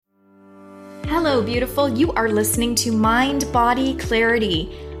Hello, beautiful. You are listening to Mind Body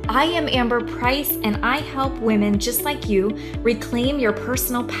Clarity. I am Amber Price, and I help women just like you reclaim your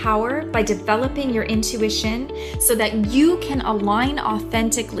personal power by developing your intuition so that you can align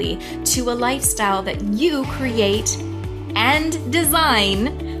authentically to a lifestyle that you create and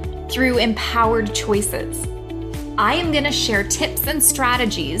design through empowered choices. I am going to share tips and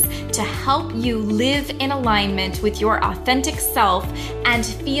strategies to help you live in alignment with your authentic self and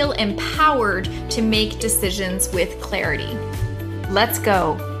feel empowered to make decisions with clarity. Let's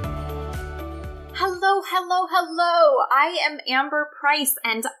go. Hello. I am Amber Price,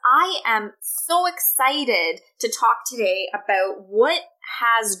 and I am so excited to talk today about what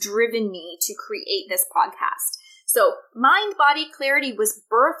has driven me to create this podcast. So Mind Body Clarity was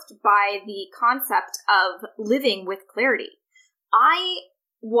birthed by the concept of living with clarity. I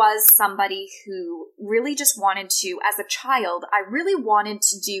was somebody who really just wanted to, as a child, I really wanted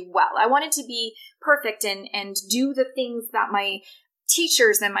to do well. I wanted to be perfect and do the things that my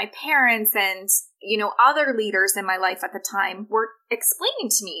teachers and my parents and, other leaders in my life at the time were explaining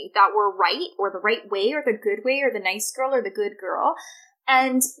to me that were right, or the right way, or the good way, or the nice girl, or the good girl.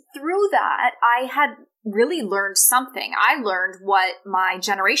 And through that, I had really learned something. I learned what my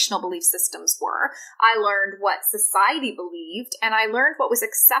generational belief systems were. I learned what society believed, and I learned what was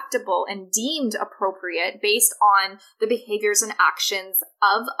acceptable and deemed appropriate based on the behaviors and actions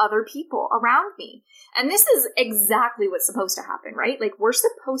of other people around me. And this is exactly what's supposed to happen, right? Like, we're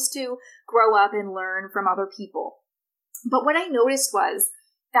supposed to grow up and learn from other people. But what I noticed was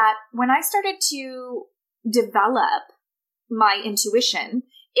that when I started to develop my intuition,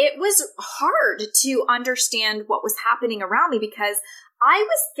 it was hard to understand what was happening around me because I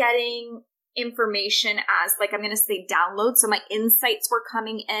was getting information as, like, I'm going to say download. So my insights were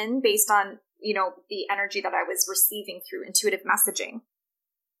coming in based on, the energy that I was receiving through intuitive messaging.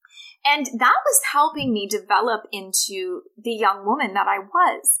 And that was helping me develop into the young woman that I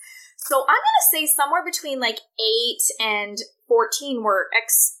was. So I'm going to say somewhere between like 8 and 14 were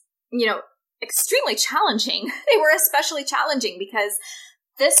extremely challenging. They were especially challenging because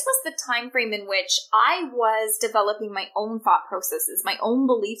this was the time frame in which I was developing my own thought processes, my own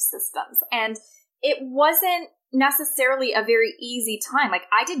belief systems. And it wasn't necessarily a very easy time. Like,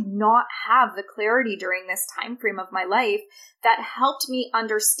 I did not have the clarity during this time frame of my life that helped me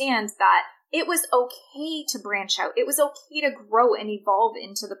understand that it was okay to branch out. It was okay to grow and evolve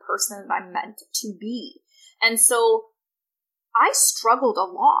into the person that I'm meant to be. And so I struggled a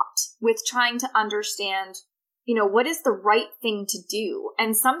lot with trying to understand, what is the right thing to do?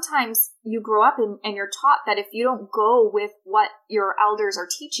 And sometimes you grow up and you're taught that if you don't go with what your elders are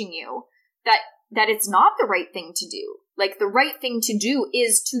teaching you, that it's not the right thing to do. Like, the right thing to do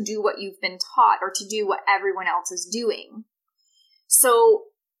is to do what you've been taught or to do what everyone else is doing. So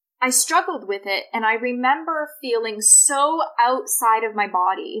I struggled with it, and I remember feeling so outside of my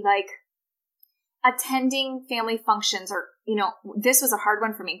body, like attending family functions or, this was a hard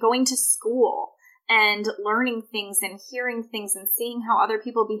one for me, going to school and learning things and hearing things and seeing how other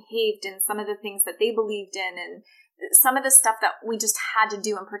people behaved and some of the things that they believed in and some of the stuff that we just had to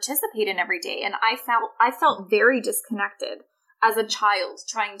do and participate in every day. And I felt very disconnected as a child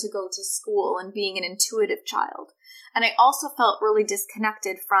trying to go to school and being an intuitive child. And I also felt really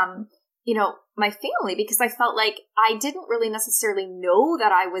disconnected from, my family, because I felt like I didn't really necessarily know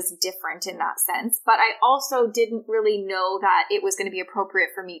that I was different in that sense, but I also didn't really know that it was going to be appropriate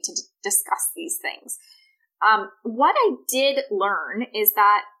for me to discuss these things. What I did learn is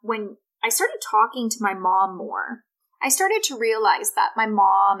that when I started talking to my mom more, I started to realize that my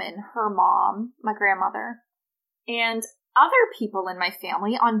mom and her mom, my grandmother, and other people in my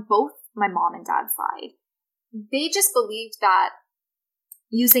family on both my mom and dad's side, they just believed that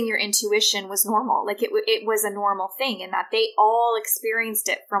using your intuition was normal. Like, it was a normal thing, and that they all experienced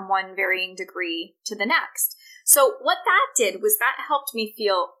it from one varying degree to the next. So what that did was that helped me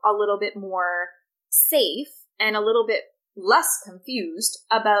feel a little bit more safe and a little bit less confused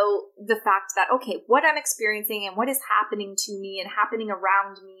about the fact that, okay, what I'm experiencing and what is happening to me and happening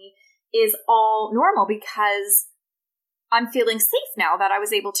around me is all normal because I'm feeling safe now that I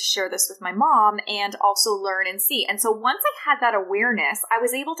was able to share this with my mom and also learn and see. And so once I had that awareness, I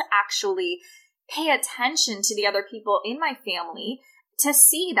was able to actually pay attention to the other people in my family to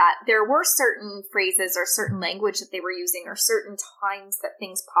see that there were certain phrases or certain language that they were using or certain times that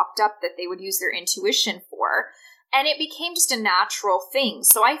things popped up that they would use their intuition for. And it became just a natural thing.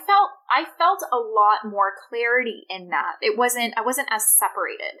 So I felt a lot more clarity in that. I wasn't as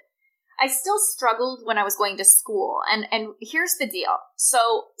separated. I still struggled when I was going to school. And here's the deal.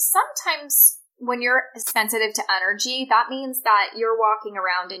 So sometimes when you're sensitive to energy, that means that you're walking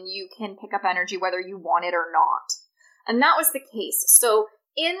around and you can pick up energy whether you want it or not. And that was the case. So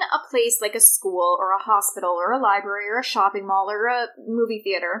in a place like a school or a hospital or a library or a shopping mall or a movie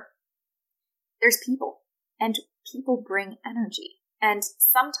theater, there's people, and people bring energy. And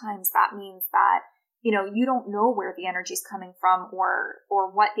sometimes that means that, you know, you don't know where the energy is coming from or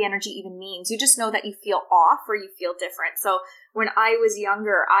what the energy even means. You just know that you feel off or you feel different. So when I was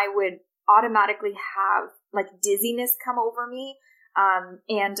younger, I would automatically have like dizziness come over me.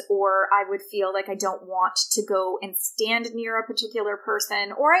 Or I would feel like I don't want to go and stand near a particular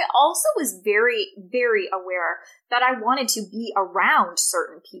person. Or I also was very, very aware that I wanted to be around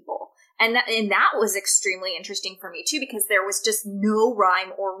certain people. And that was extremely interesting for me too, because there was just no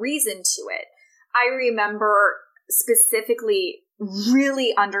rhyme or reason to it. I remember specifically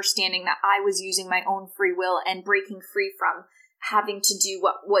really understanding that I was using my own free will and breaking free from having to do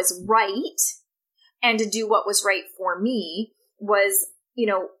what was right, and to do what was right for me was, you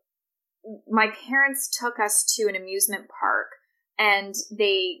know, my parents took us to an amusement park and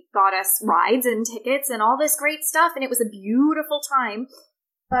they got us rides and tickets and all this great stuff. And it was a beautiful time.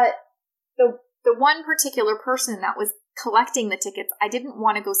 But the one particular person that was collecting the tickets, I didn't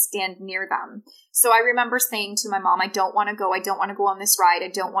want to go stand near them. So I remember saying to my mom, I don't want to go. I don't want to go on this ride. I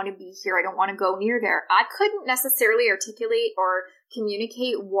don't want to be here. I don't want to go near there. I couldn't necessarily articulate or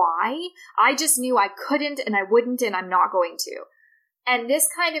communicate why. I just knew I couldn't and I wouldn't and I'm not going to. And this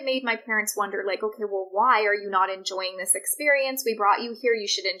kind of made my parents wonder, like, okay, well, why are you not enjoying this experience? We brought you here. You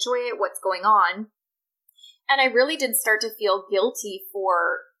should enjoy it. What's going on? And I really did start to feel guilty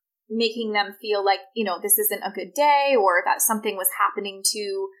for making them feel like, you know, this isn't a good day, or that something was happening to,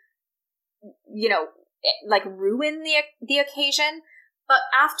 you know, like ruin the occasion. But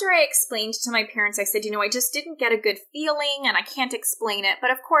after I explained to my parents, I said, you know, I just didn't get a good feeling and I can't explain it.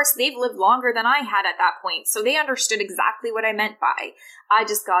 But of course, they've lived longer than I had at that point, so they understood exactly what I meant by, I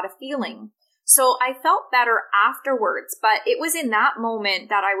just got a feeling. So I felt better afterwards, but it was in that moment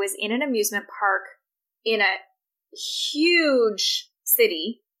that I was in an amusement park in a huge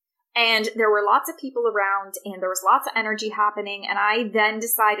city. And there were lots of people around and there was lots of energy happening. And I then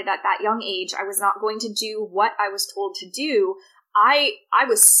decided at that young age, I was not going to do what I was told to do. I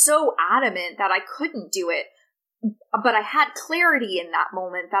was so adamant that I couldn't do it, but I had clarity in that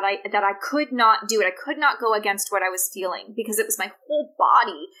moment that I could not do it. I could not go against what I was feeling because it was my whole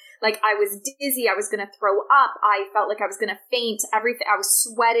body. Like I was dizzy. I was going to throw up. I felt like I was going to faint. Everything. I was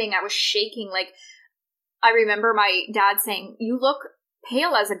sweating. I was shaking. Like I remember my dad saying, "You look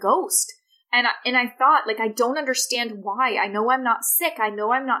pale as a ghost." And I thought, like, I don't understand why. I know I'm not sick. I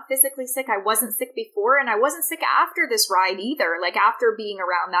know I'm not physically sick. I wasn't sick before, and I wasn't sick after this ride either, like after being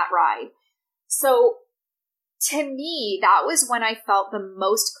around that ride. So to me, that was when I felt the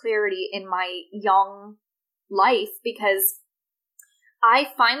most clarity in my young life, because I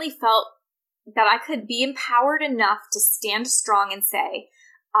finally felt that I could be empowered enough to stand strong and say,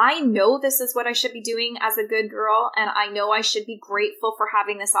 I know this is what I should be doing as a good girl, and I know I should be grateful for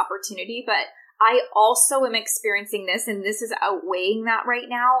having this opportunity, but I also am experiencing this, and this is outweighing that right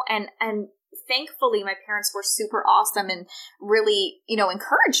now. And thankfully, my parents were super awesome and really, you know,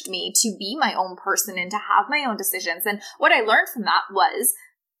 encouraged me to be my own person and to have my own decisions. And what I learned from that was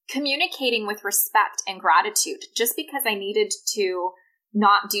communicating with respect and gratitude. Just because I needed to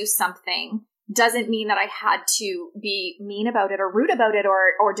not do something doesn't mean that I had to be mean about it or rude about it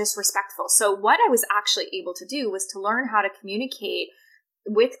or disrespectful. So what I was actually able to do was to learn how to communicate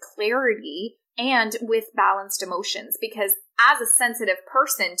with clarity and with balanced emotions, because as a sensitive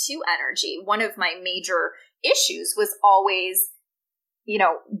person to energy, one of my major issues was always, you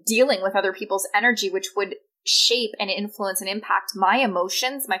know, dealing with other people's energy, which would shape and influence and impact my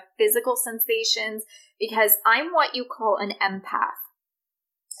emotions, my physical sensations, because I'm what you call an empath.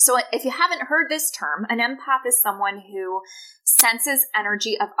 So if you haven't heard this term, an empath is someone who senses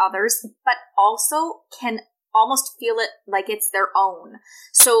energy of others, but also can almost feel it like it's their own.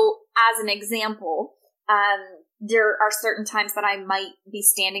 So as an example, there are certain times that I might be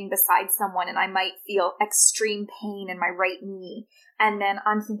standing beside someone and I might feel extreme pain in my right knee. And then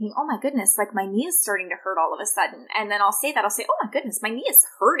I'm thinking, oh my goodness, like my knee is starting to hurt all of a sudden. And then I'll say, oh my goodness, my knee is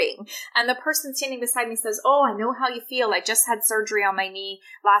hurting. And the person standing beside me says, oh, I know how you feel. I just had surgery on my knee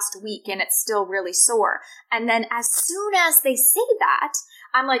last week and it's still really sore. And then as soon as they say that,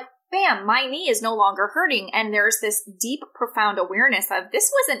 I'm like, bam, my knee is no longer hurting. And there's this deep, profound awareness of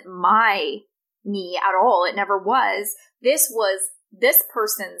this wasn't my knee at all. It never was. This was this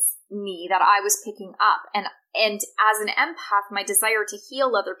person's knee that I was picking up. And as an empath, my desire to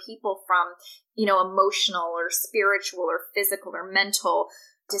heal other people from, you know, emotional or spiritual or physical or mental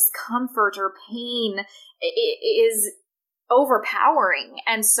discomfort or pain is overpowering.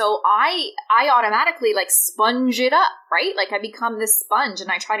 And so I automatically like sponge it up, right? Like I become this sponge and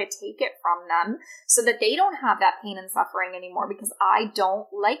I try to take it from them so that they don't have that pain and suffering anymore, because I don't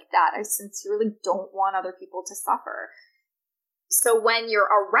like that. I sincerely don't want other people to suffer. So when you're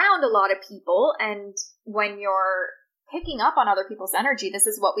around a lot of people and when you're picking up on other people's energy, this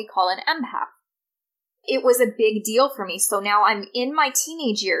is what we call an empath. It was a big deal for me. So now I'm in my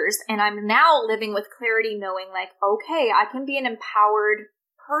teenage years and I'm now living with clarity, knowing like, okay, I can be an empowered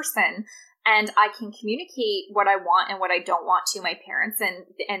person and I can communicate what I want and what I don't want to my parents,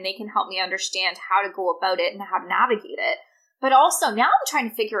 and they can help me understand how to go about it and how to navigate it. But also now I'm trying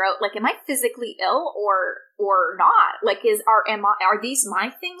to figure out, like, am I physically ill or not? Like, are these my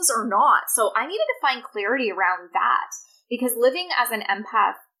things or not? So I needed to find clarity around that, because living as an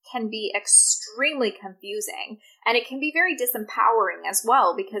empath can be extremely confusing, and it can be very disempowering as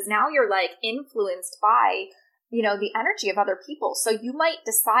well, because now you're like influenced by, the energy of other people. So you might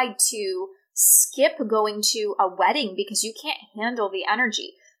decide to skip going to a wedding because you can't handle the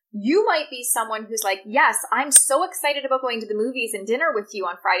energy. You might be someone who's like, yes, I'm so excited about going to the movies and dinner with you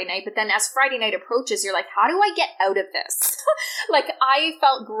on Friday night. But then as Friday night approaches, you're like, how do I get out of this? Like, I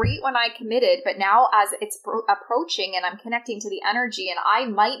felt great when I committed, but now as it's approaching and I'm connecting to the energy, and I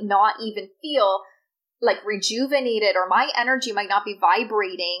might not even feel like rejuvenated, or my energy might not be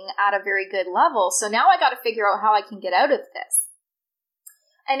vibrating at a very good level. So now I got to figure out how I can get out of this.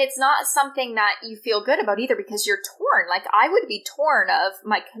 And it's not something that you feel good about either, because you're torn. Like, I would be torn of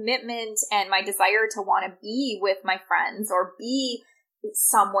my commitment and my desire to want to be with my friends or be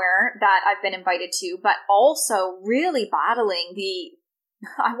somewhere that I've been invited to, but also really battling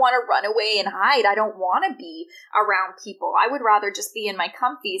I want to run away and hide. I don't want to be around people. I would rather just be in my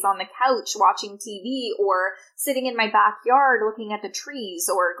comfies on the couch watching TV, or sitting in my backyard looking at the trees,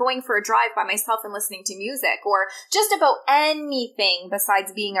 or going for a drive by myself and listening to music, or just about anything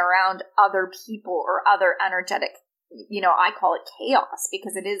besides being around other people or other energetic, I call it chaos,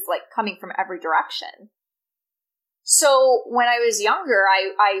 because it is like coming from every direction. So when I was younger,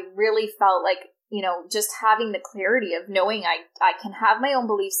 I really felt like, just having the clarity of knowing I can have my own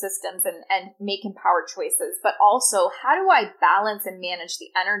belief systems and make empowered choices, but also how do I balance and manage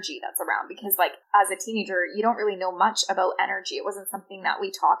the energy that's around? Because like as a teenager, you don't really know much about energy. It wasn't something that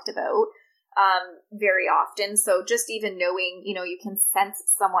we talked about very often. So just even knowing, you can sense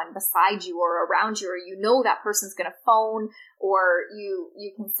someone beside you or around you, or that person's going to phone, or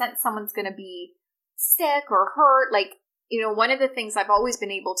you can sense someone's going to be sick or hurt. Like, one of the things I've always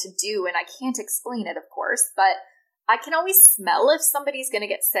been able to do, and I can't explain it, of course, but I can always smell if somebody's going to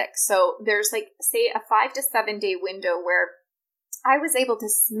get sick. So there's like, say, a 5 to 7 day window where I was able to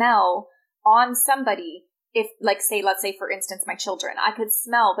smell on somebody if, like, say, let's say, for instance, my children, I could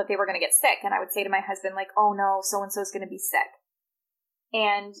smell that they were going to get sick. And I would say to my husband, like, oh no, so-and-so is going to be sick.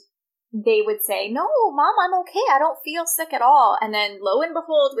 And they would say, no, Mom, I'm okay. I don't feel sick at all. And then lo and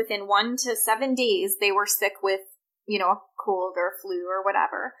behold, within 1 to 7 days, they were sick with, a cold or flu or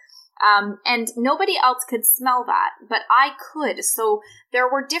whatever. And nobody else could smell that, but I could. So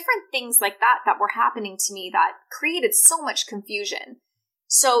there were different things like that were happening to me that created so much confusion.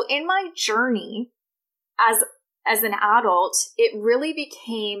 So in my journey as an adult, it really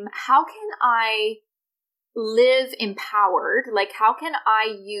became, how can I live empowered? Like, how can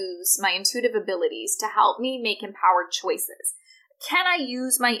I use my intuitive abilities to help me make empowered choices? Can I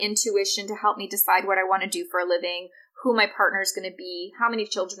use my intuition to help me decide what I want to do for a living, who my partner is going to be, how many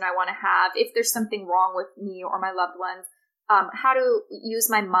children I want to have, if there's something wrong with me or my loved ones, how to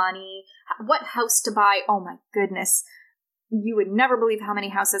use my money, what house to buy? Oh my goodness. You would never believe how many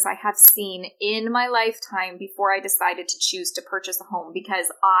houses I have seen in my lifetime before I decided to choose to purchase a home, because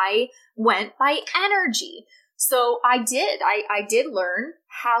I went by energy. So I did learn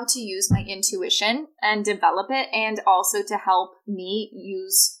how to use my intuition and develop it, and also to help me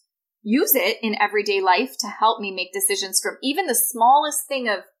use it in everyday life to help me make decisions from even the smallest thing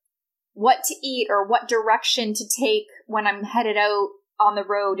of what to eat or what direction to take when I'm headed out on the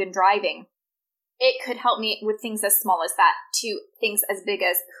road and driving. It could help me with things as small as that to things as big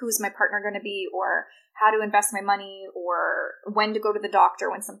as who's my partner going to be, or how to invest my money, or when to go to the doctor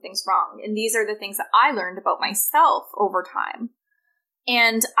when something's wrong. And these are the things that I learned about myself over time.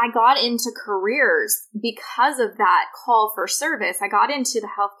 And I got into careers because of that call for service. I got into the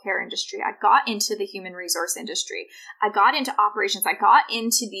healthcare industry. I got into the human resource industry. I got into operations. I got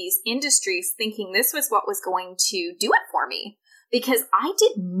into these industries thinking this was what was going to do it for me, because I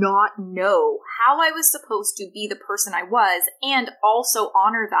did not know how I was supposed to be the person I was and also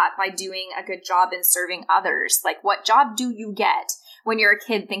honor that by doing a good job in serving others. Like, what job do you get when you're a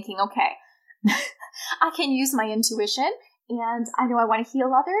kid thinking, okay, I can use my intuition and I know I want to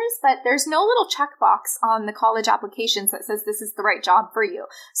heal others, but there's no little checkbox on the college applications that says this is the right job for you.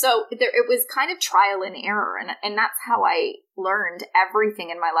 So it was kind of trial and error. And that's how I learned everything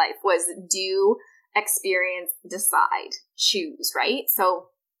in my life was do, experience, decide, choose, right? So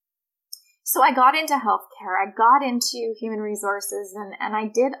I got into healthcare, I got into human resources, and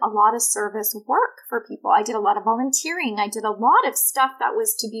I did a lot of service work for people. I did a lot of volunteering. I did a lot of stuff that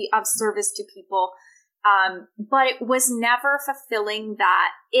was to be of service to people. But it was never fulfilling that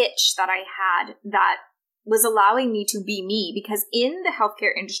itch that I had that was allowing me to be me, because in the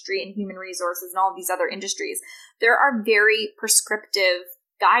healthcare industry and human resources and all these other industries, there are very prescriptive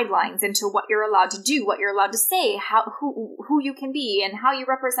guidelines into what you're allowed to do, what you're allowed to say, who you can be, and how you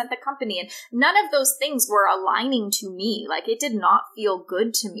represent the company. And none of those things were aligning to me. Like, it did not feel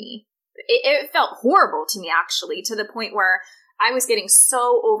good to me. It felt horrible to me, actually, to the point where I was getting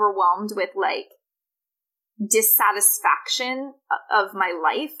so overwhelmed with like dissatisfaction of my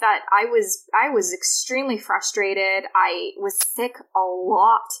life that I was extremely frustrated. I was sick a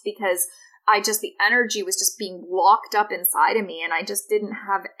lot because the energy was just being locked up inside of me, and I just didn't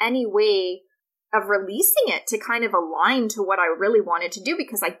have any way of releasing it to kind of align to what I really wanted to do,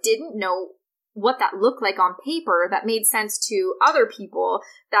 because I didn't know what that looked like on paper that made sense to other people,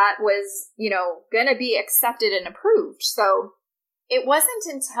 that was, going to be accepted and approved. So it wasn't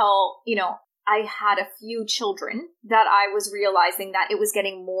until, I had a few children that I was realizing that it was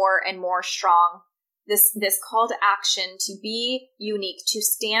getting more and more strong. This call to action to be unique, to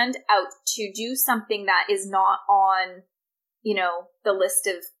stand out, to do something that is not on, the list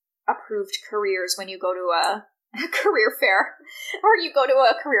of approved careers when you go to a career fair or you go to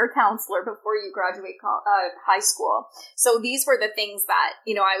a career counselor before you graduate high school. So these were the things that,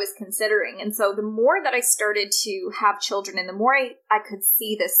 I was considering. And so the more that I started to have children and the more I could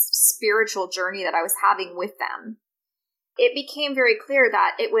see this spiritual journey that I was having with them, it became very clear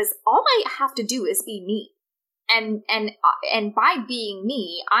that it was all I have to do is be me. And by being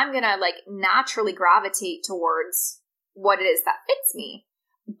me, I'm going to like naturally gravitate towards what it is that fits me.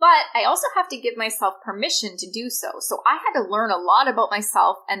 But I also have to give myself permission to do so. So I had to learn a lot about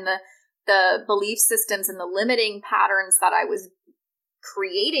myself and the belief systems and the limiting patterns that I was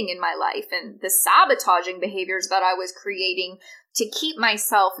creating in my life and the sabotaging behaviors that I was creating to keep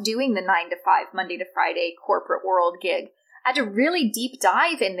myself doing the 9 to 5, Monday to Friday corporate world gig. I had to really deep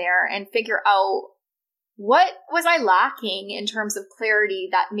dive in there and figure out what was I lacking in terms of clarity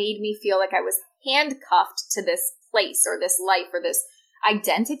that made me feel like I was handcuffed to this place or this life or this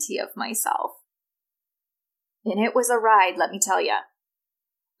identity of myself. And it was a ride, let me tell you.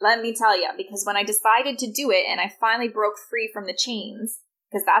 Because when I decided to do it and I finally broke free from the chains,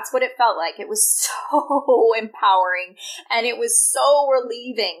 because that's what it felt like, it was so empowering and it was so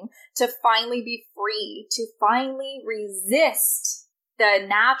relieving to finally be free, to finally resist the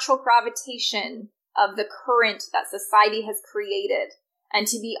natural gravitation of the current that society has created, and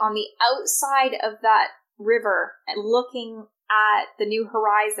to be on the outside of that river and looking at the new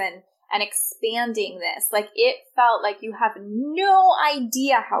horizon and expanding this. Like, it felt like you have no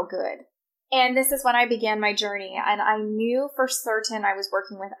idea how good. And this is when I began my journey, and I knew for certain I was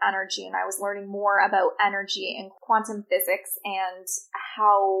working with energy, and I was learning more about energy and quantum physics and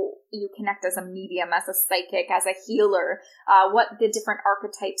how you connect as a medium, as a psychic, as a healer, what the different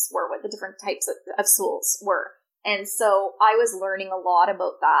archetypes were, what the different types of souls were. And so I was learning a lot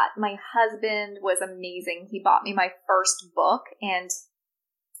about that. My husband was amazing. He bought me my first book, and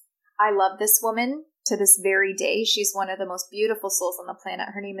I love this woman to this very day. She's one of the most beautiful souls on the planet.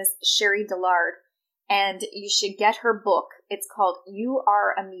 Her name is Sherry Dillard, and you should get her book. It's called You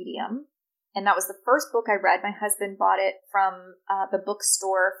Are a Medium. And that was the first book I read. My husband bought it from the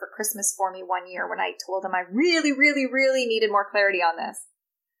bookstore for Christmas for me one year when I told him I really, really, really needed more clarity on this.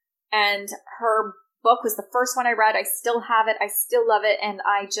 And her book was the first one I read. I still have it. I still love it. And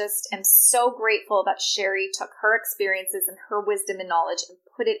I just am so grateful that Sherry took her experiences and her wisdom and knowledge and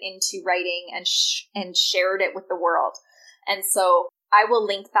put it into writing and shared it with the world. And so I will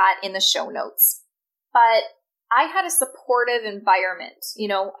link that in the show notes. But I had a supportive environment,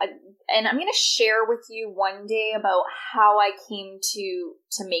 and I'm going to share with you one day about how I came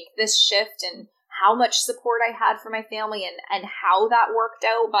to make this shift and how much support I had from my family and how that worked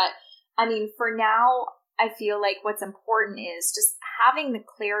out. But I mean, for now, I feel like what's important is just having the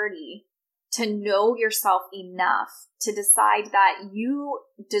clarity to know yourself enough to decide that you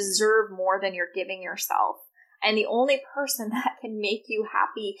deserve more than you're giving yourself. And the only person that can make you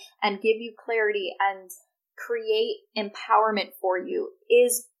happy and give you clarity and create empowerment for you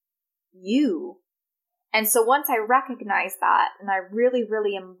is you. And so once I recognized that and I really,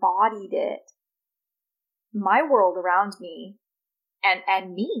 really embodied it, my world around me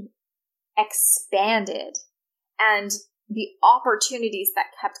and me expanded. And the opportunities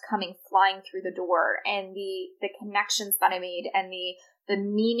that kept coming flying through the door and the connections that I made and the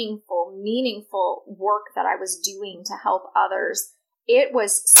meaningful work that I was doing to help others, it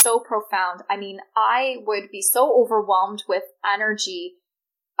was so profound. I mean, I would be so overwhelmed with energy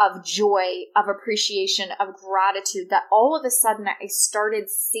of joy, of appreciation, of gratitude that all of a sudden I started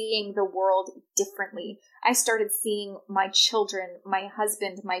seeing the world differently. I started seeing my children, my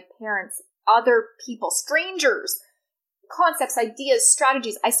husband, my parents, other people, strangers, concepts, ideas,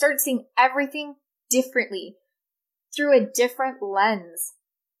 strategies. I started seeing everything differently through a different lens.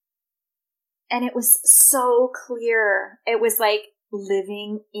 And it was so clear. It was like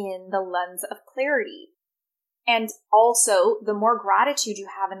living in the lens of clarity. And also, the more gratitude you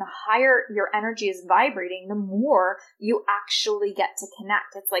have and the higher your energy is vibrating, the more you actually get to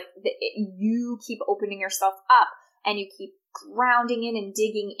connect. It's like you keep opening yourself up and you keep grounding in and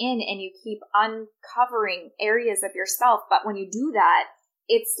digging in and you keep uncovering areas of yourself. But when you do that,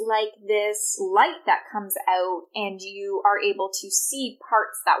 it's like this light that comes out and you are able to see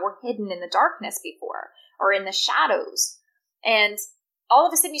parts that were hidden in the darkness before or in the shadows. And all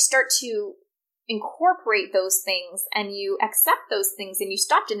of a sudden you start to incorporate those things and you accept those things and you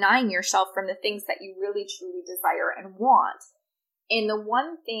stop denying yourself from the things that you really truly desire and want. And the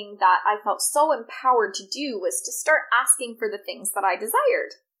one thing that I felt so empowered to do was to start asking for the things that I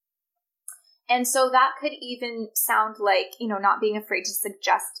desired. And so that could even sound like, not being afraid to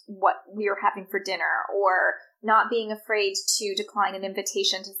suggest what we are having for dinner, or not being afraid to decline an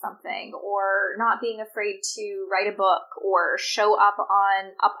invitation to something, or not being afraid to write a book or show up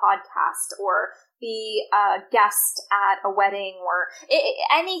on a podcast or be a guest at a wedding or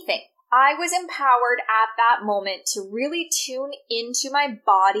anything. I was empowered at that moment to really tune into my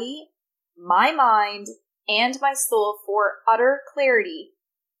body, my mind, and my soul for utter clarity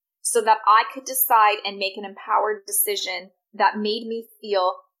so that I could decide and make an empowered decision that made me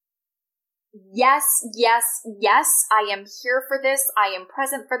feel, yes, yes, yes, I am here for this, I am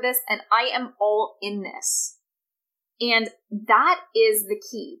present for this, and I am all in this. And that is the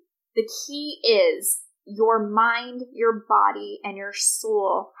key. The key is your mind, your body, and your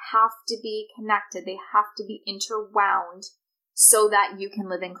soul have to be connected. They have to be interwound so that you can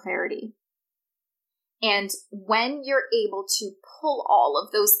live in clarity. And when you're able to pull all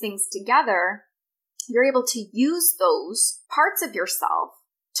of those things together, you're able to use those parts of yourself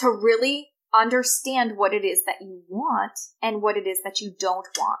to really understand what it is that you want and what it is that you don't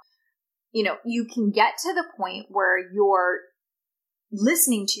want. You can get to the point where you're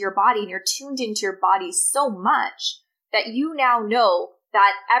listening to your body and you're tuned into your body so much that you now know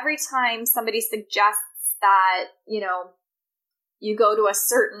that every time somebody suggests that, you go to a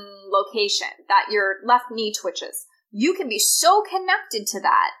certain location, that your left knee twitches, you can be so connected to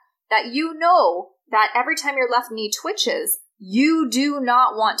that you know that every time your left knee twitches, you do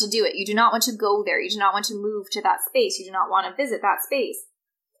not want to do it. You do not want to go there. You do not want to move to that space. You do not want to visit that space.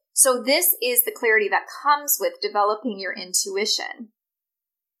 So this is the clarity that comes with developing your intuition.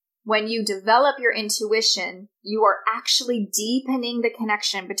 When you develop your intuition, you are actually deepening the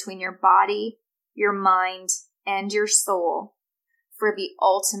connection between your body, your mind, and your soul for the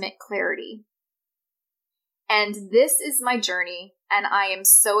ultimate clarity. And this is my journey, and I am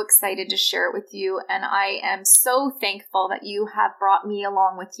so excited to share it with you, and I am so thankful that you have brought me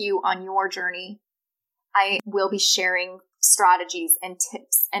along with you on your journey. I will be sharing strategies and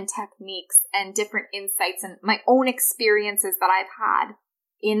tips and techniques and different insights and my own experiences that I've had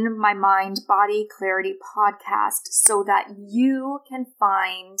in my Mind Body Clarity podcast so that you can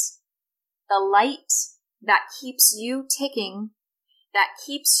find the light that keeps you ticking, that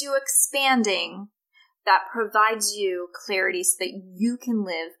keeps you expanding, that provides you clarity so that you can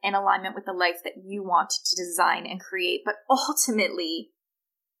live in alignment with the life that you want to design and create, but ultimately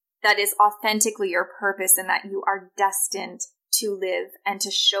that is authentically your purpose and that you are destined to live and to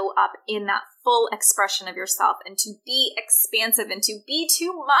show up in that full expression of yourself and to be expansive and to be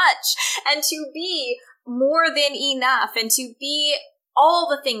too much and to be more than enough and to be all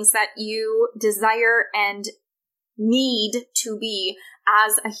the things that you desire and need to be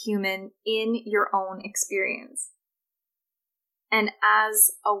as a human in your own experience. And as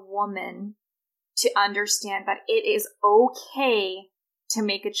a woman, to understand that it is okay to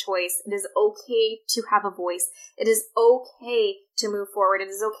make a choice. It is okay to have a voice. It is okay to move forward. It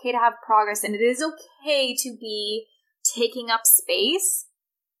is okay to have progress. And it is okay to be taking up space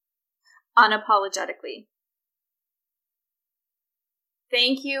unapologetically.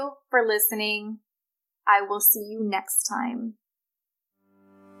 Thank you for listening. I will see you next time.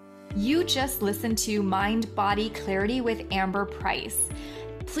 You just listened to Mind Body Clarity with Amber Price.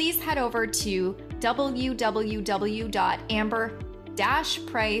 Please head over to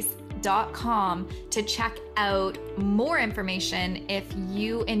www.amber-price.com to check out more information. If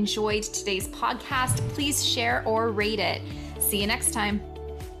you enjoyed today's podcast, please share or rate it. See you next time.